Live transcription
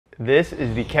This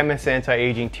is the Chemist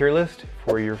anti-aging tier list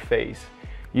for your face.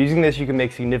 Using this, you can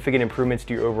make significant improvements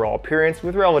to your overall appearance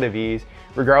with relative ease,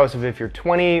 regardless of if you're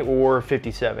 20 or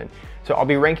 57. So I'll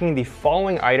be ranking the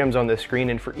following items on the screen,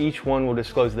 and for each one we'll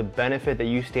disclose the benefit that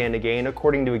you stand to gain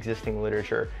according to existing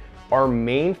literature. Our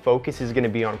main focus is going to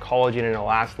be on collagen and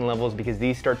elastin levels because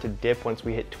these start to dip once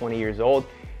we hit 20 years old.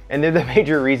 And they're the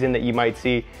major reason that you might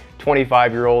see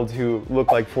 25-year-olds who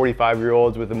look like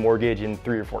 45-year-olds with a mortgage and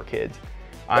 3 or 4 kids.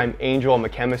 I'm Angel, I'm a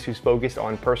chemist who's focused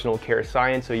on personal care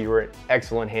science, so you are in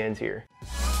excellent hands here.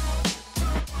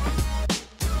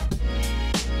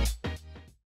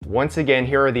 Once again,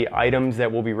 here are the items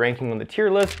that we'll be ranking on the tier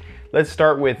list. Let's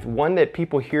start with one that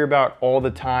people hear about all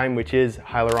the time, which is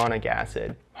hyaluronic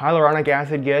acid. Hyaluronic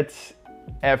acid gets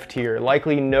F tier,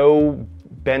 likely no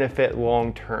benefit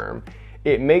long term.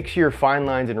 It makes your fine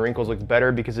lines and wrinkles look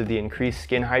better because of the increased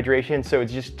skin hydration, so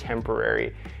it's just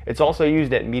temporary. It's also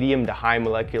used at medium to high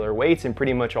molecular weights in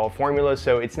pretty much all formulas,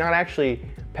 so it's not actually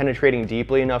penetrating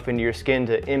deeply enough into your skin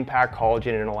to impact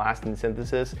collagen and elastin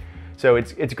synthesis. So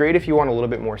it's great if you want a little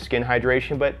bit more skin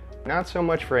hydration, but not so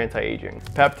much for anti-aging.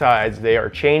 Peptides, they are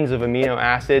chains of amino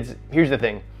acids. Here's the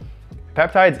thing.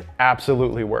 Peptides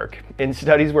absolutely work. In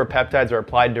studies where peptides are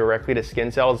applied directly to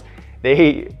skin cells,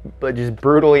 they just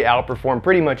brutally outperform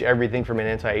pretty much everything from an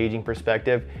anti-aging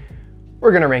perspective.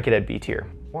 We're gonna rank it at B tier.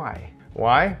 Why?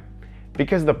 Why?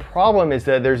 Because the problem is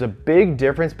that there's a big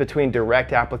difference between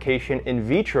direct application in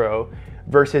vitro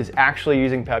versus actually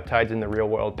using peptides in the real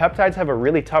world. Peptides have a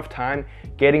really tough time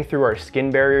getting through our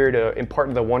skin barrier to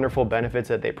impart the wonderful benefits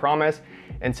that they promise.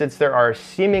 And since there are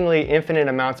seemingly infinite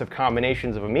amounts of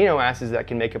combinations of amino acids that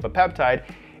can make up a peptide,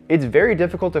 it's very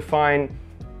difficult to find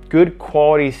good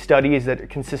quality studies that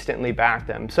consistently back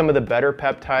them. Some of the better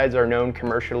peptides are known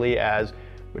commercially as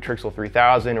Matrixyl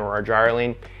 3000 or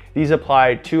argireline. These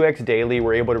applied 2x daily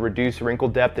were able to reduce wrinkle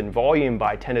depth and volume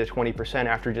by 10 to 20%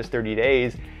 after just 30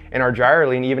 days, and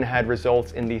argireline even had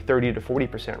results in the 30 to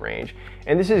 40% range.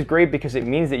 And this is great because it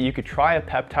means that you could try a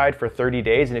peptide for 30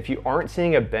 days, and if you aren't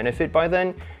seeing a benefit by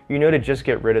then, you know to just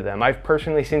get rid of them. I've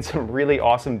personally seen some really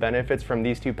awesome benefits from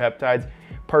these two peptides,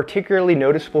 particularly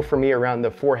noticeable for me around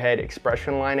the forehead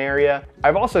expression line area.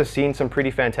 I've also seen some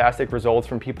pretty fantastic results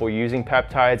from people using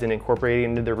peptides and incorporating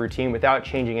into their routine without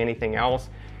changing anything else.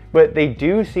 But they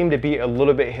do seem to be a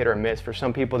little bit hit or miss. For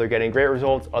some people, they're getting great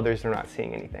results, others they're not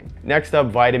seeing anything. Next up,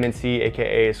 vitamin C,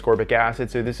 aka ascorbic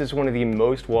acid. So this is one of the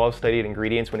most well-studied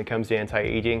ingredients when it comes to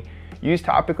anti-aging. Used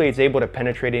topically, it's able to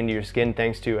penetrate into your skin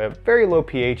thanks to a very low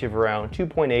pH of around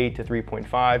 2.8 to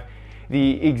 3.5.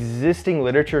 The existing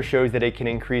literature shows that it can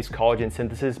increase collagen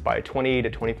synthesis by 20 to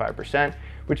 25%,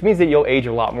 which means that you'll age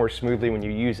a lot more smoothly when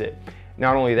you use it.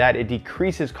 Not only that, it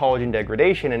decreases collagen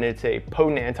degradation, and it's a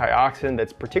potent antioxidant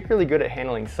that's particularly good at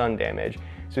handling sun damage.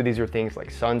 So these are things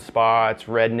like sunspots,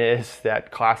 redness,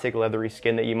 that classic leathery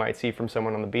skin that you might see from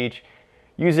someone on the beach.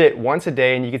 Use it once a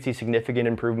day and you can see significant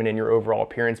improvement in your overall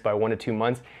appearance by 1 to 2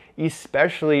 months,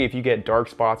 especially if you get dark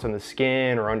spots on the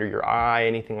skin or under your eye,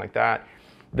 anything like that.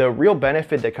 The real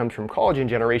benefit that comes from collagen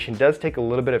generation does take a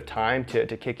little bit of time to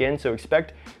kick in, so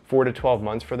expect 4 to 12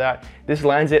 months for that. This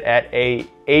lands it at A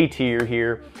tier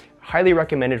here. Highly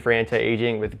recommended for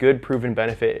anti-aging with good proven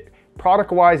benefit.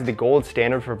 Product-wise, the gold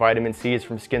standard for vitamin C is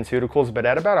from SkinCeuticals, but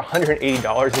at about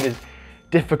 $180, it is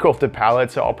difficult to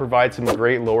palate, so I'll provide some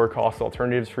great lower cost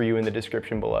alternatives for you in the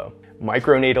description below.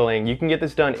 Microneedling, you can get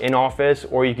this done in office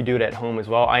or you can do it at home as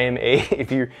well.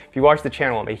 If you watch the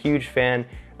channel, I'm a huge fan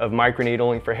of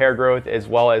microneedling for hair growth as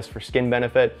well as for skin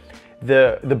benefit.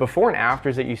 The before and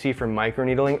afters that you see from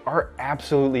microneedling are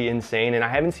absolutely insane, and I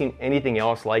haven't seen anything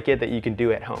else like it that you can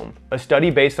do at home. A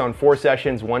study based on 4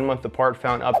 sessions, 1 month apart,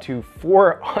 found up to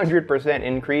 400%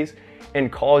 increase in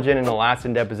collagen and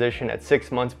elastin deposition at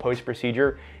 6 months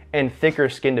post-procedure, and thicker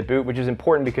skin to boot, which is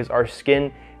important because our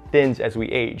skin thins as we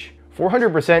age.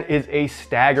 400% is a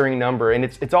staggering number, and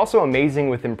it's also amazing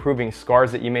with improving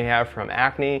scars that you may have from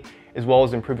acne, as well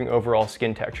as improving overall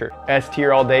skin texture. S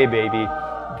tier all day, baby.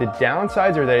 The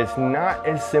downsides are that it's not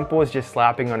as simple as just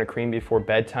slapping on a cream before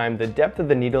bedtime. The depth of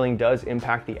the needling does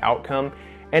impact the outcome,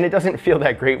 and it doesn't feel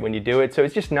that great when you do it, so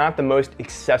it's just not the most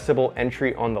accessible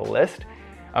entry on the list.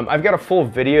 I've got a full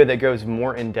video that goes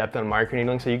more in depth on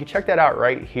microneedling, so you can check that out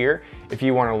right here if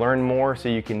you want to learn more so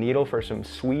you can needle for some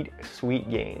sweet, sweet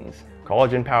gains.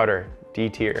 Collagen powder, D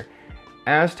tier.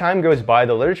 As time goes by,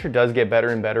 the literature does get better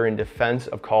and better in defense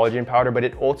of collagen powder, but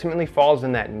it ultimately falls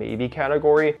in that maybe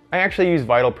category. I actually use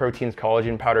Vital Protein's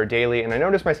collagen powder daily, and I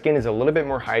notice my skin is a little bit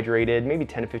more hydrated, maybe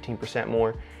 10 to 15%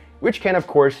 more. which can of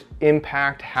course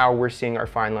impact how we're seeing our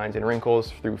fine lines and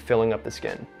wrinkles through filling up the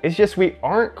skin. It's just we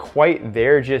aren't quite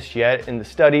there just yet in the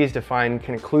studies to find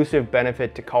conclusive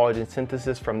benefit to collagen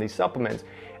synthesis from these supplements.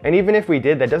 And even if we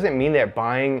did, that doesn't mean that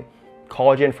buying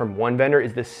collagen from one vendor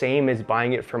is the same as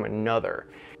buying it from another.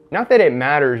 Not that it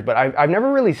matters, but I've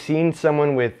never really seen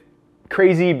someone with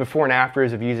crazy before and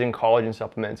afters of using collagen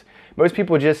supplements. Most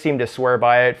people just seem to swear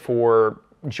by it for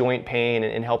joint pain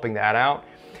and helping that out.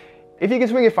 If you can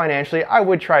swing it financially, I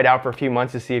would try it out for a few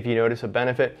months to see if you notice a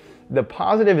benefit. The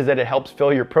positive is that it helps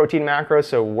fill your protein macros,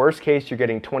 so worst case, you're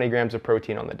getting 20 grams of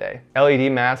protein on the day.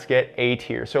 LED masks get A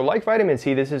tier. So like vitamin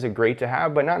C, this is a great to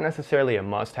have, but not necessarily a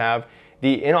must have.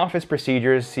 The in-office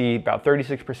procedures see about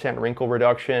 36% wrinkle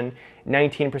reduction,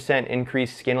 19%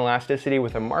 increased skin elasticity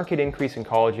with a marked increase in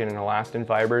collagen and elastin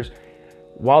fibers.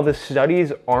 While the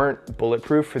studies aren't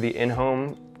bulletproof for the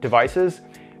in-home devices,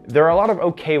 there are a lot of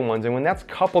okay ones, and when that's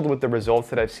coupled with the results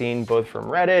that I've seen both from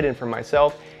Reddit and from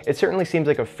myself, it certainly seems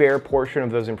like a fair portion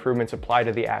of those improvements apply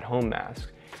to the at-home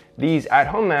masks. These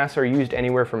at-home masks are used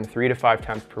anywhere from 3 to 5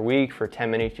 times per week for 10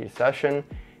 minutes each session.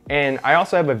 And I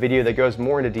also have a video that goes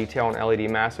more into detail on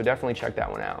LED masks, so definitely check that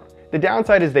one out. The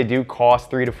downside is they do cost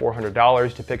 $300 to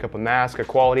 $400 to pick up a mask, a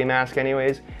quality mask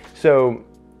anyways. So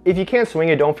if you can't swing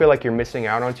it, don't feel like you're missing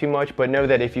out on too much, but know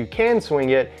that if you can swing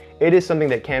it, it is something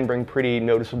that can bring pretty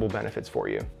noticeable benefits for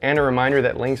you. And a reminder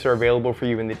that links are available for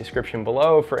you in the description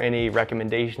below for any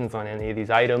recommendations on any of these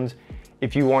items.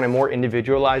 If you want a more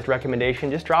individualized recommendation,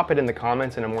 just drop it in the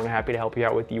comments and I'm more than happy to help you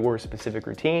out with your specific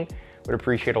routine. Would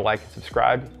appreciate a like and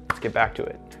subscribe. Let's get back to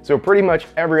it. So pretty much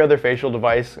every other facial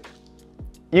device,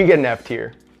 you get an F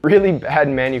tier. Really bad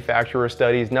manufacturer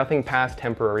studies, nothing past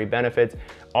temporary benefits,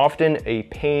 often a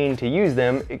pain to use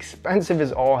them, expensive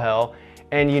as all hell,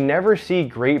 and you never see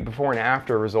great before and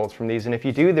after results from these, and if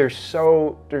you do, they're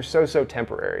so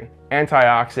temporary.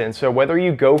 Antioxidants, so whether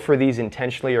you go for these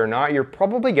intentionally or not, you're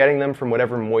probably getting them from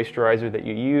whatever moisturizer that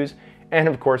you use, and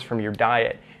of course from your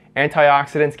diet.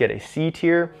 Antioxidants get a C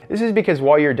tier. This is because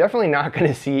while you're definitely not going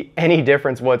to see any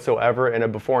difference whatsoever in a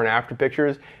before and after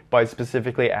pictures by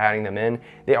specifically adding them in,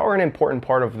 they are an important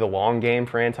part of the long game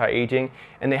for anti-aging,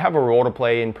 and they have a role to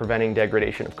play in preventing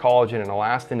degradation of collagen and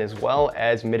elastin, as well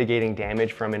as mitigating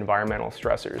damage from environmental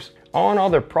stressors. All in all,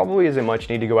 there probably isn't much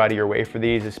need to go out of your way for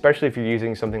these, especially if you're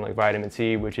using something like vitamin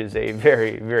C, which is a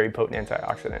very potent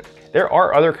antioxidant. There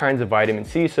are other kinds of vitamin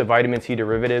C, so vitamin C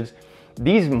derivatives.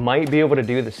 These might be able to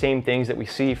do the same things that we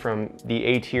see from the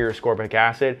A tier ascorbic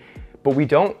acid, but we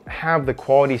don't have the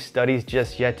quality studies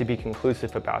just yet to be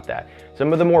conclusive about that.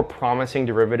 Some of the more promising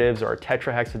derivatives are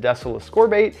tetrahexadecyl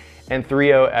ascorbate and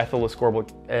 3-o-ethyl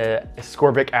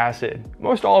ascorbic acid.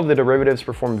 Most all of the derivatives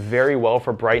perform very well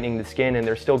for brightening the skin, and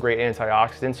they're still great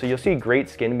antioxidants, so you'll see great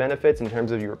skin benefits in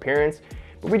terms of your appearance,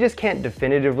 but we just can't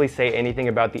definitively say anything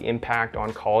about the impact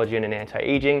on collagen and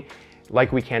anti-aging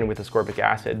like we can with ascorbic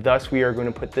acid. Thus, we are going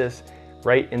to put this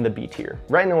right in the B tier.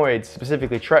 Retinoids,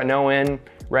 specifically tretinoin,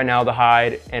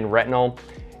 retinaldehyde, and retinol.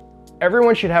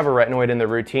 Everyone should have a retinoid in their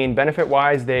routine.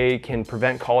 Benefit-wise, they can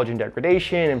prevent collagen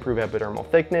degradation, improve epidermal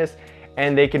thickness,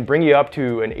 and they can bring you up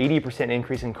to an 80%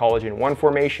 increase in collagen 1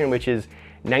 formation, which is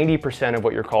 90% of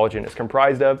what your collagen is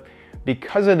comprised of.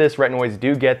 Because of this, retinoids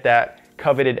do get that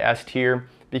coveted S tier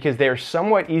because they are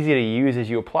somewhat easy to use as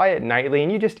you apply it nightly,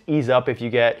 and you just ease up if you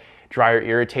get dry or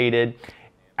irritated.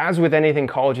 As with anything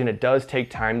collagen, it does take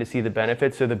time to see the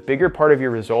benefits, so the bigger part of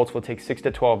your results will take 6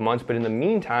 to 12 months, but in the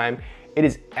meantime, it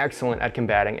is excellent at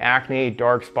combating acne,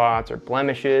 dark spots or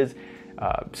blemishes,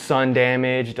 sun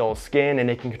damage, dull skin, and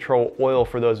it can control oil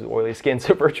for those with oily skin.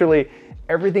 So virtually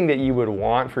everything that you would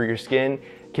want for your skin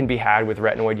can be had with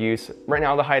retinoid use.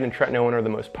 Retinaldehyde and tretinoin are the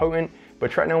most potent, but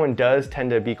tretinoin does tend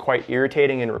to be quite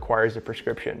irritating and requires a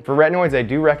prescription. For retinoids, I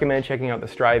do recommend checking out the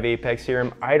Strive Apex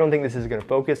serum. I don't think this is gonna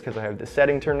focus because I have the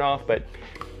setting turned off, but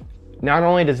not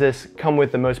only does this come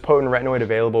with the most potent retinoid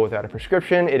available without a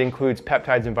prescription, it includes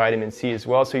peptides and vitamin C as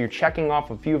well, so you're checking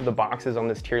off a few of the boxes on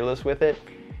this tier list with it.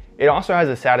 It also has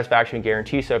a satisfaction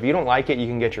guarantee, so if you don't like it, you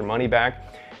can get your money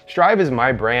back. Strive is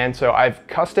my brand, so I've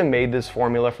custom made this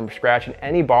formula from scratch, and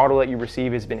any bottle that you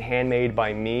receive has been handmade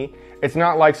by me. It's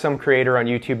not like some creator on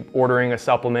YouTube ordering a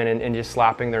supplement and just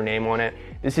slapping their name on it.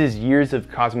 This is years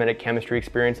of cosmetic chemistry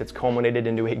experience that's culminated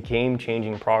into a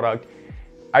game-changing product.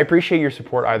 I appreciate your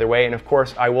support either way, and of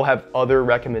course, I will have other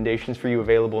recommendations for you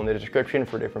available in the description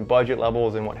for different budget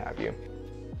levels and what have you.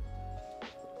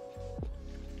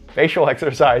 Facial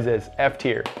exercises, F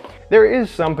tier. There is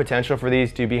some potential for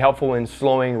these to be helpful in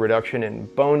slowing reduction in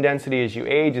bone density as you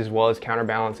age, as well as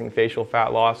counterbalancing facial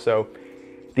fat loss. So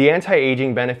The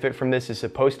anti-aging benefit from this is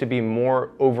supposed to be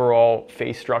more overall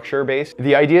face structure based.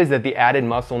 The idea is that the added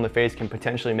muscle in the face can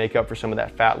potentially make up for some of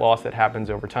that fat loss that happens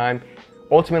over time.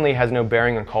 Ultimately, it has no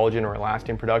bearing on collagen or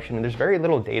elastin production, and there's very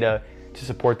little data to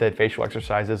support that facial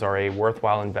exercises are a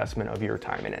worthwhile investment of your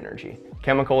time and energy.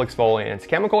 Chemical exfoliants.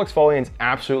 Chemical exfoliants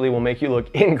absolutely will make you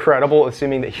look incredible,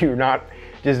 assuming that you're not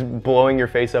just blowing your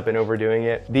face up and overdoing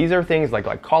it. These are things like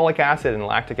glycolic acid and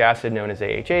lactic acid, known as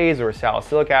AHAs, or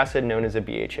salicylic acid, known as a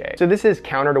BHA. So this is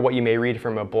counter to what you may read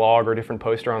from a blog or different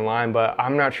poster online, but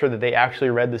I'm not sure that they actually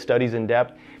read the studies in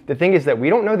depth. The thing is that we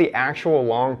don't know the actual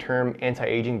long-term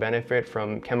anti-aging benefit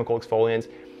from chemical exfoliants.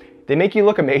 They make you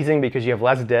look amazing because you have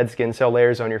less dead skin cell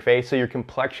layers on your face, so your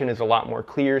complexion is a lot more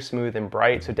clear, smooth, and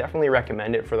bright, so definitely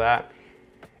recommend it for that.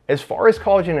 As far as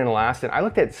collagen and elastin, I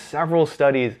looked at several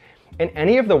studies, and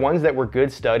any of the ones that were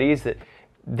good studies, that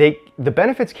the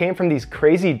benefits came from these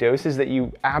crazy doses that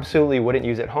you absolutely wouldn't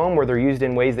use at home, or they're used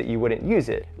in ways that you wouldn't use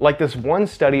it. Like this one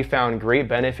study found great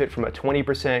benefit from a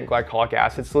 20% glycolic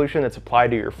acid solution that's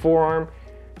applied to your forearm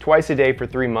twice a day for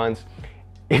 3 months.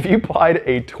 If you applied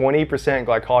a 20%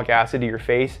 glycolic acid to your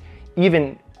face,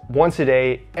 even once a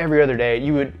day, every other day,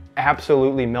 you would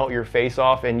absolutely melt your face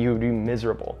off and you would be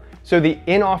miserable. So the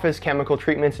in-office chemical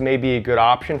treatments may be a good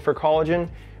option for collagen,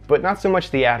 but not so much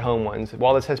the at-home ones.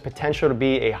 While this has potential to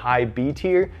be a high B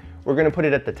tier, we're gonna put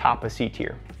it at the top of C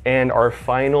tier. And our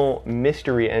final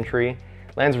mystery entry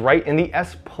lands right in the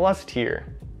S+ tier.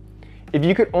 If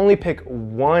you could only pick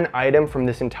one item from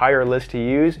this entire list to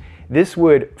use, this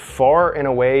would far and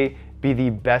away be the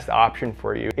best option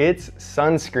for you. It's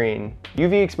sunscreen.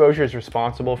 UV exposure is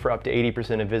responsible for up to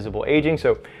 80% of visible aging.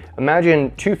 So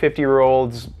imagine two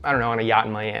 50-year-olds, I don't know, on a yacht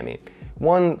in Miami.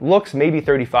 One looks maybe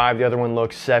 35, the other one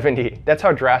looks 70. That's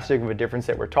how drastic of a difference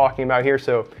that we're talking about here.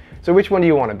 So which one do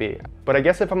you want to be? But I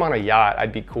guess if I'm on a yacht,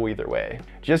 I'd be cool either way.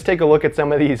 Just take a look at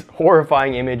some of these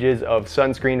horrifying images of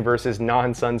sunscreen versus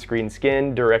non-sunscreen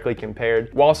skin directly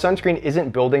compared. While sunscreen isn't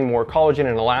building more collagen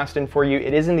and elastin for you,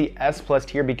 it is in the S+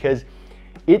 tier because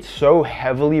it so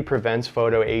heavily prevents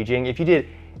photo aging. If you did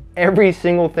every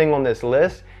single thing on this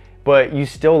list, but you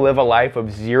still live a life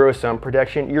of zero sun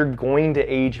protection, you're going to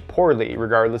age poorly,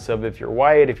 regardless of if you're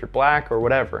white, if you're black, or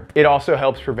whatever. It also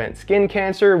helps prevent skin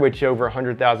cancer, which over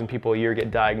 100,000 people a year get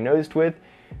diagnosed with.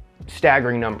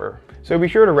 Staggering number. So be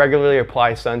sure to regularly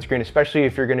apply sunscreen, especially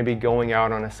if you're going to be going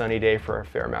out on a sunny day for a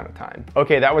fair amount of time.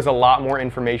 Okay, that was a lot more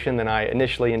information than I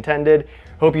initially intended.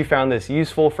 Hope you found this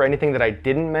useful. For anything that I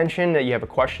didn't mention that you have a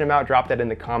question about, drop that in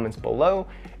the comments below,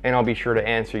 and I'll be sure to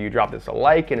answer you. Drop this a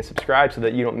like and a subscribe so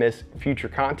that you don't miss future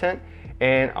content,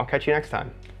 and I'll catch you next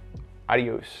time.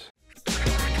 Adios.